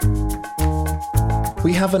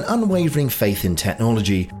We have an unwavering faith in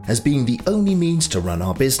technology as being the only means to run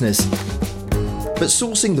our business. But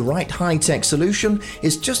sourcing the right high-tech solution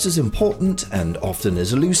is just as important and often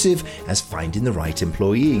as elusive as finding the right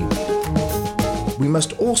employee. We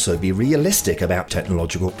must also be realistic about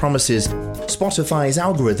technological promises. Spotify's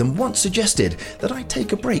algorithm once suggested that I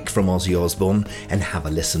take a break from Ozzy Osbourne and have a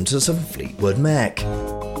listen to some Fleetwood Mac.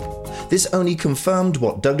 This only confirmed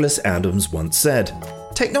what Douglas Adams once said.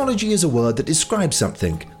 Technology is a word that describes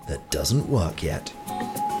something that doesn't work yet.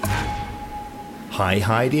 Hi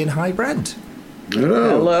Heidi and hi Brent.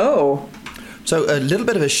 Hello. So a little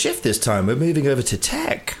bit of a shift this time. We're moving over to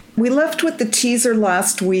tech. We left with the teaser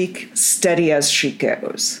last week, steady as she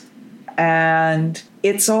goes. And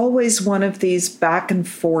it's always one of these back and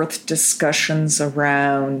forth discussions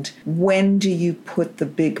around when do you put the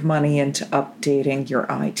big money into updating your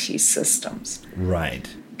IT systems?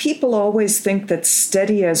 Right. People always think that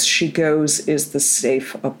steady as she goes is the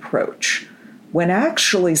safe approach, when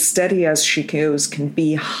actually steady as she goes can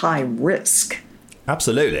be high risk.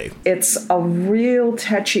 Absolutely. It's a real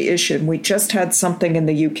touchy issue. And we just had something in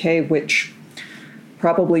the UK, which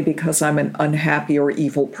probably because I'm an unhappy or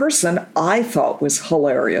evil person, I thought was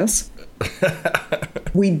hilarious.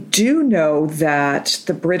 We do know that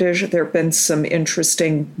the British, there have been some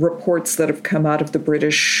interesting reports that have come out of the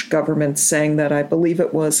British government saying that I believe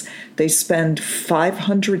it was they spend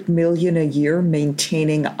 $500 million a year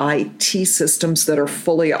maintaining IT systems that are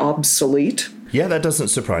fully obsolete. Yeah, that doesn't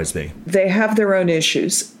surprise me. They have their own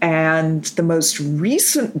issues. And the most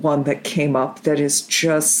recent one that came up that is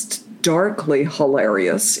just darkly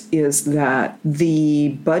hilarious is that the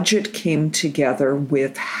budget came together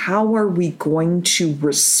with how are we going to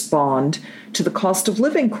respond to the cost of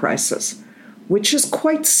living crisis, which is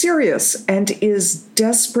quite serious and is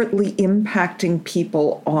desperately impacting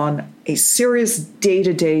people on a serious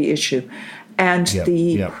day-to-day issue. And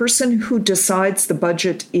the person who decides the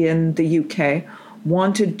budget in the UK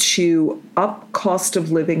wanted to up cost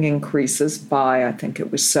of living increases by, I think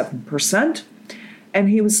it was 7%. And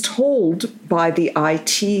he was told by the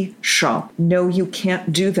IT shop, no, you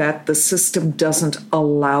can't do that. The system doesn't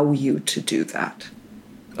allow you to do that.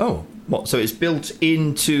 Oh, what? So it's built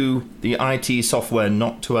into the IT software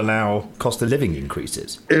not to allow cost of living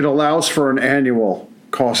increases? It allows for an annual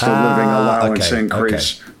cost of living allowance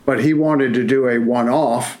increase. Okay. But he wanted to do a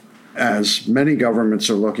one-off, as many governments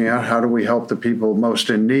are looking at. How do we help the people most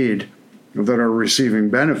in need that are receiving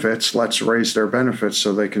benefits? Let's raise their benefits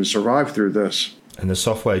so they can survive through this. And the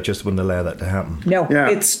software just wouldn't allow that to happen. No,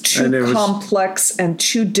 it's too complex and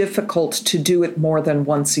too difficult to do it more than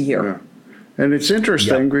once a year. Yeah. And it's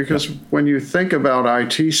interesting because when you think about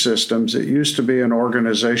IT systems, it used to be an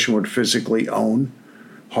organization would physically own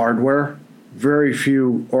hardware. Very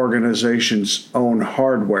few organizations own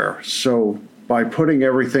hardware. So by putting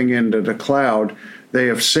everything into the cloud, they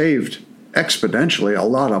have saved exponentially a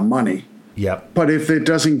lot of money. Yep. But if it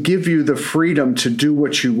doesn't give you the freedom to do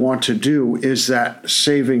what you want to do, is that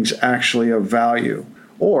savings actually of value?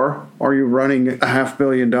 Or are you running a $500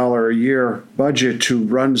 million a year budget to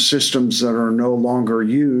run systems that are no longer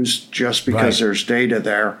used just because there's data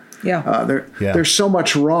there? There's so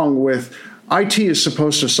much wrong with IT is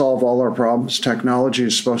supposed to solve all our problems. Technology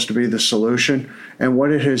is supposed to be the solution. And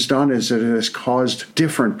what it has done is it has caused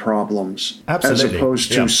different problems as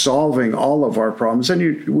opposed to solving all of our problems.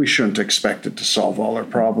 And we shouldn't expect it to solve all our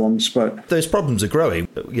problems. But those problems are growing.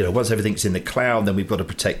 You know, once everything's in the cloud, then we've got to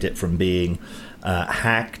protect it from being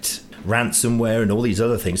hacked, ransomware, and all these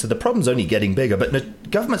other things. So the problem's only getting bigger.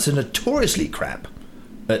 But governments are notoriously crap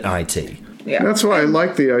at IT. Yeah. That's why I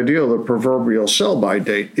like the idea of the proverbial sell-by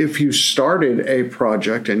date. If you started a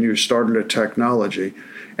project and you started a technology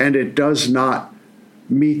and it does not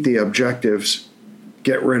meet the objectives,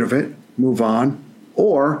 get rid of it, move on.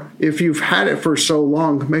 Or if you've had it for so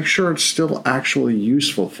long, make sure it's still actually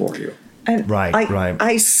useful for you. And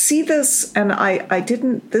I see this, and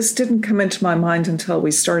this didn't come into my mind until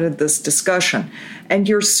we started this discussion. And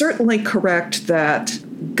you're certainly correct that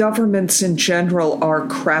governments in general are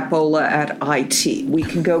crapola at IT. We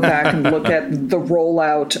can go back and look at the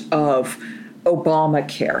rollout of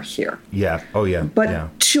Obamacare here. Yeah. Oh, yeah.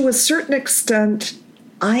 But to a certain extent,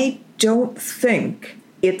 I don't think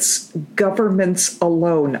it's governments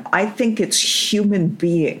alone. I think it's human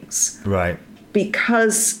beings. Right.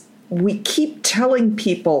 Because we keep telling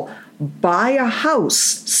people, buy a house,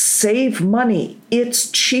 save money, it's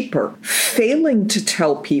cheaper. Failing to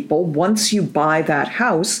tell people, once you buy that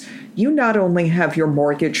house, you not only have your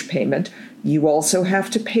mortgage payment, you also have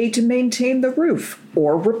to pay to maintain the roof,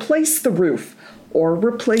 or replace the roof, or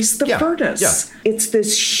replace the furnace. Yeah. It's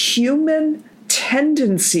this human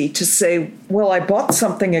tendency to say, well, I bought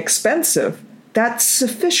something expensive. That's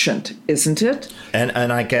sufficient, isn't it? And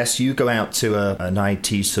I guess you go out to an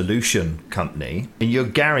IT solution company and you're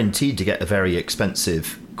guaranteed to get a very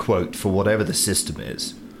expensive quote for whatever the system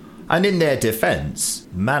is. And in their defense,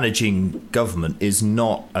 managing government is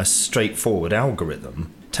not a straightforward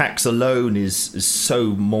algorithm. Tax alone is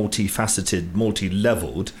so multifaceted,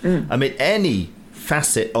 multi-leveled. I mean, any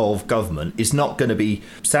facet of government is not going to be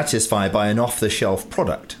satisfied by an off-the-shelf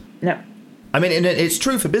product. No. I mean, and it's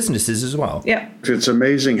true for businesses as well. Yeah. It's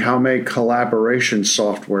amazing how many collaboration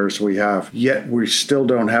softwares we have, yet we still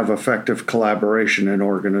don't have effective collaboration in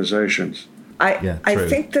organizations. I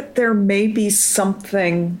think that there may be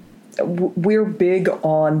something. We're big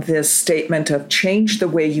on this statement of change the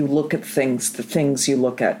way you look at things, the things you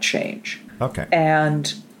look at change. Okay.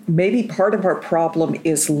 And maybe part of our problem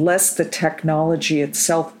is less the technology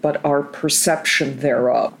itself, but our perception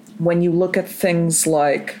thereof. When you look at things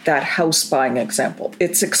like that house buying example,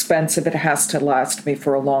 it's expensive, it has to last me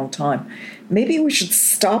for a long time. Maybe we should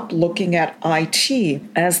stop looking at IT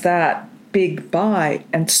as that big buy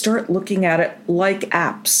and start looking at it like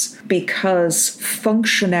apps, because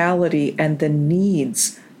functionality and the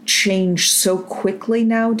needs change so quickly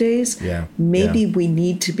nowadays. Maybe we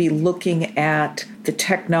need to be looking at the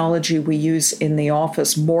technology we use in the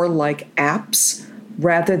office more like apps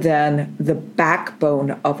rather than the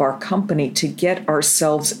backbone of our company, to get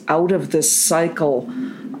ourselves out of this cycle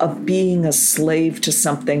of being a slave to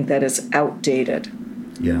something that is outdated.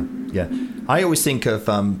 Yeah. I always think of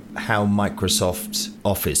how Microsoft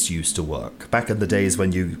Office used to work. Back in the days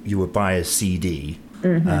when you would buy a CD,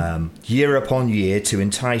 year upon year, to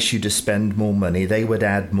entice you to spend more money, they would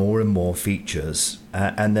add more and more features.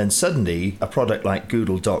 And then suddenly a product like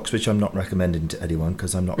Google Docs, which I'm not recommending to anyone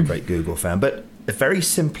because I'm not a great Google fan, but a very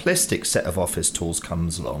simplistic set of Office tools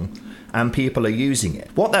comes along and people are using it.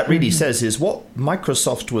 What that really says is what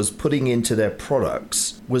Microsoft was putting into their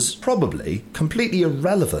products was probably completely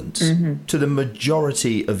irrelevant to the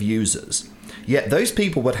majority of users. Yet those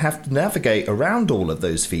people would have to navigate around all of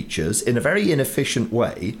those features in a very inefficient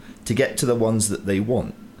way to get to the ones that they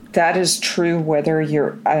want. That is true whether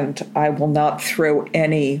and I will not throw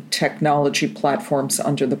any technology platforms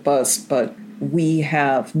under the bus, but we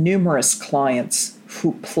have numerous clients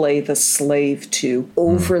who play the slave to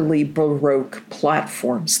overly baroque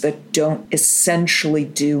platforms that don't essentially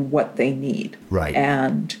do what they need. Right.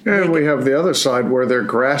 And we have the other side where they're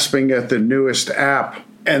grasping at the newest app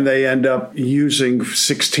and they end up using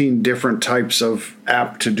 16 different types of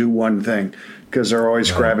app to do one thing because they're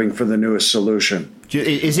always grabbing for the newest solution.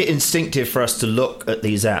 Is it instinctive for us to look at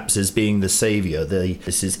these apps as being the savior?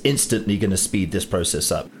 This is instantly going to speed this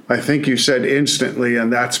process up. I think you said instantly,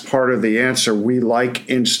 and that's part of the answer. We like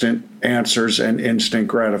instant answers and instant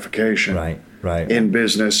gratification. Right. In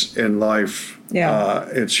business, in life. Yeah.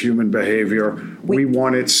 It's human behavior. We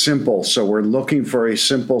want it simple, so we're looking for a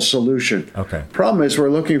simple solution. Okay. Problem is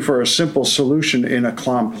we're looking for a simple solution in a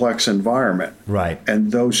complex environment. Right.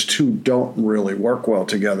 And those two don't really work well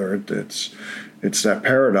together. It's that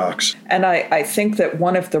paradox. And I think that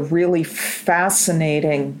one of the really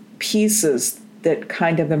fascinating pieces that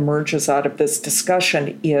kind of emerges out of this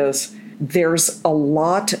discussion is there's a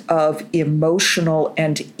lot of emotional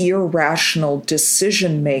and irrational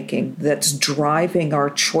decision-making that's driving our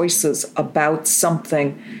choices about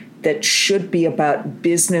something that should be about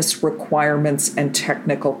business requirements and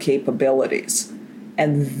technical capabilities.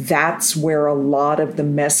 And that's where a lot of the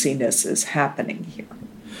messiness is happening here.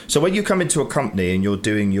 So when you come into a company and you're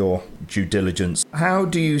doing your due diligence, how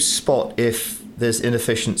do you spot if there's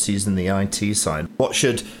inefficiencies in the IT side? What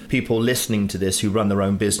should people listening to this who run their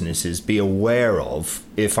own businesses be aware of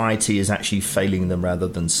if IT is actually failing them rather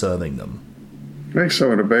than serving them? I think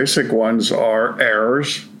some of the basic ones are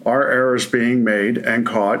errors. Are errors being made and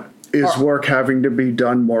caught? Is work having to be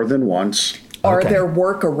done more than once? Are there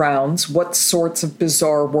workarounds? What sorts of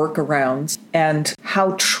bizarre workarounds? And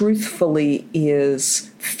how truthfully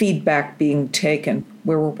is feedback being taken?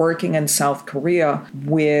 We were working in South Korea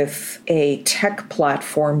with a tech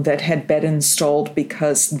platform that had been installed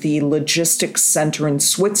because the logistics center in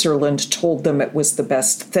Switzerland told them it was the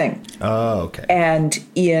best thing. Oh, okay. And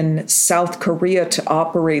in South Korea, to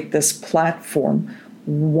operate this platform,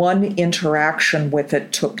 one interaction with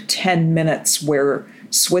it took 10 minutes, where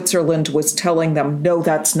Switzerland was telling them, no,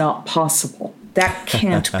 that's not possible. That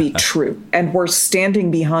can't be true. And we're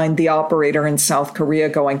standing behind the operator in South Korea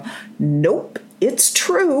going, nope, it's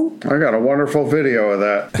true. I got a wonderful video of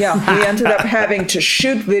that. Yeah, we ended up having to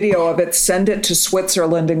shoot video of it, send it to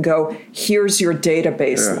Switzerland and go, here's your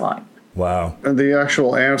database line. Wow. And the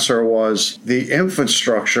actual answer was the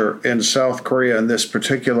infrastructure in South Korea in this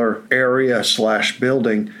particular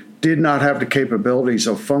area/building did not have the capabilities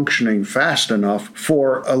of functioning fast enough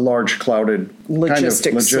for a large clouded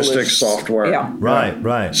logistics software. Yeah.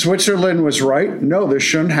 Right. Switzerland was right. No, this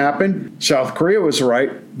shouldn't happen. South Korea was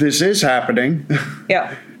right. This is happening.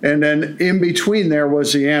 Yeah. And then in between there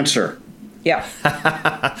was the answer. Yeah.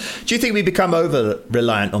 Do you think we become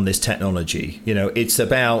over-reliant on this technology? You know, it's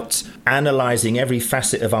about analyzing every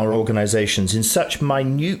facet of our organizations in such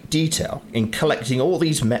minute detail, in collecting all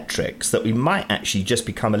these metrics, that we might actually just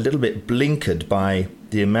become a little bit blinkered by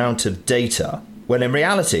the amount of data, when in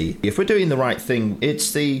reality, if we're doing the right thing,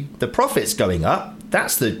 it's the profits going up.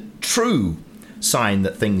 That's the true sign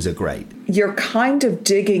that things are great. You're kind of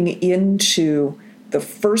digging into the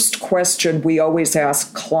first question we always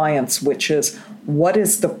ask clients, which is, what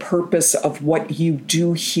is the purpose of what you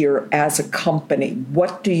do here as a company?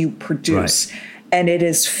 What do you produce? Right. And it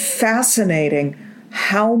is fascinating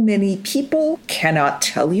how many people cannot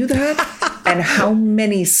tell you that and how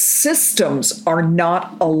many systems are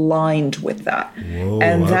not aligned with that. Whoa,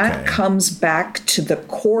 and that okay. comes back to the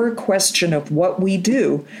core question of what we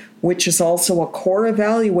do, which is also a core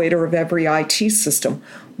evaluator of every IT system.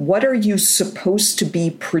 What are you supposed to be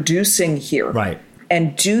producing here? Right.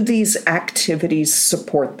 And do these activities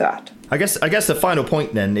support that? I guess the final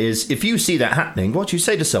point then is, if you see that happening, what do you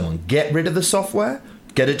say to someone? Get rid of the software?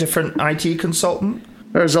 Get a different IT consultant?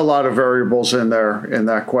 There's a lot of variables in there in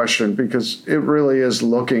that question, because it really is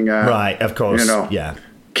looking at, Right, of course. Yeah.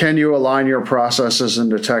 Can you align your processes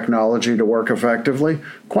and the technology to work effectively?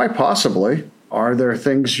 Quite possibly. Are there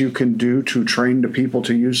things you can do to train the people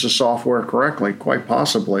to use the software correctly? Quite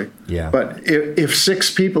possibly. Yeah. But if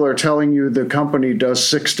 6 people are telling you the company does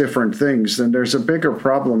 6 different things, then there's a bigger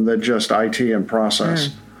problem than just IT and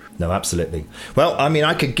process. No, absolutely. Well, I mean,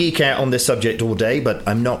 I could geek out on this subject all day, but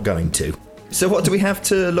I'm not going to. So what do we have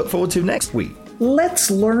to look forward to next week? Let's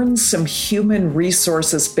learn some human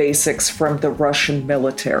resources basics from the Russian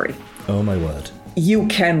military. Oh, my word. You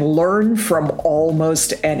can learn from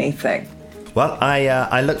almost anything. Well,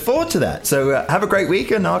 I look forward to that. So have a great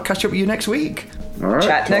week, and I'll catch up with you next week. All right.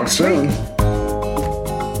 Chat talk next soon. week.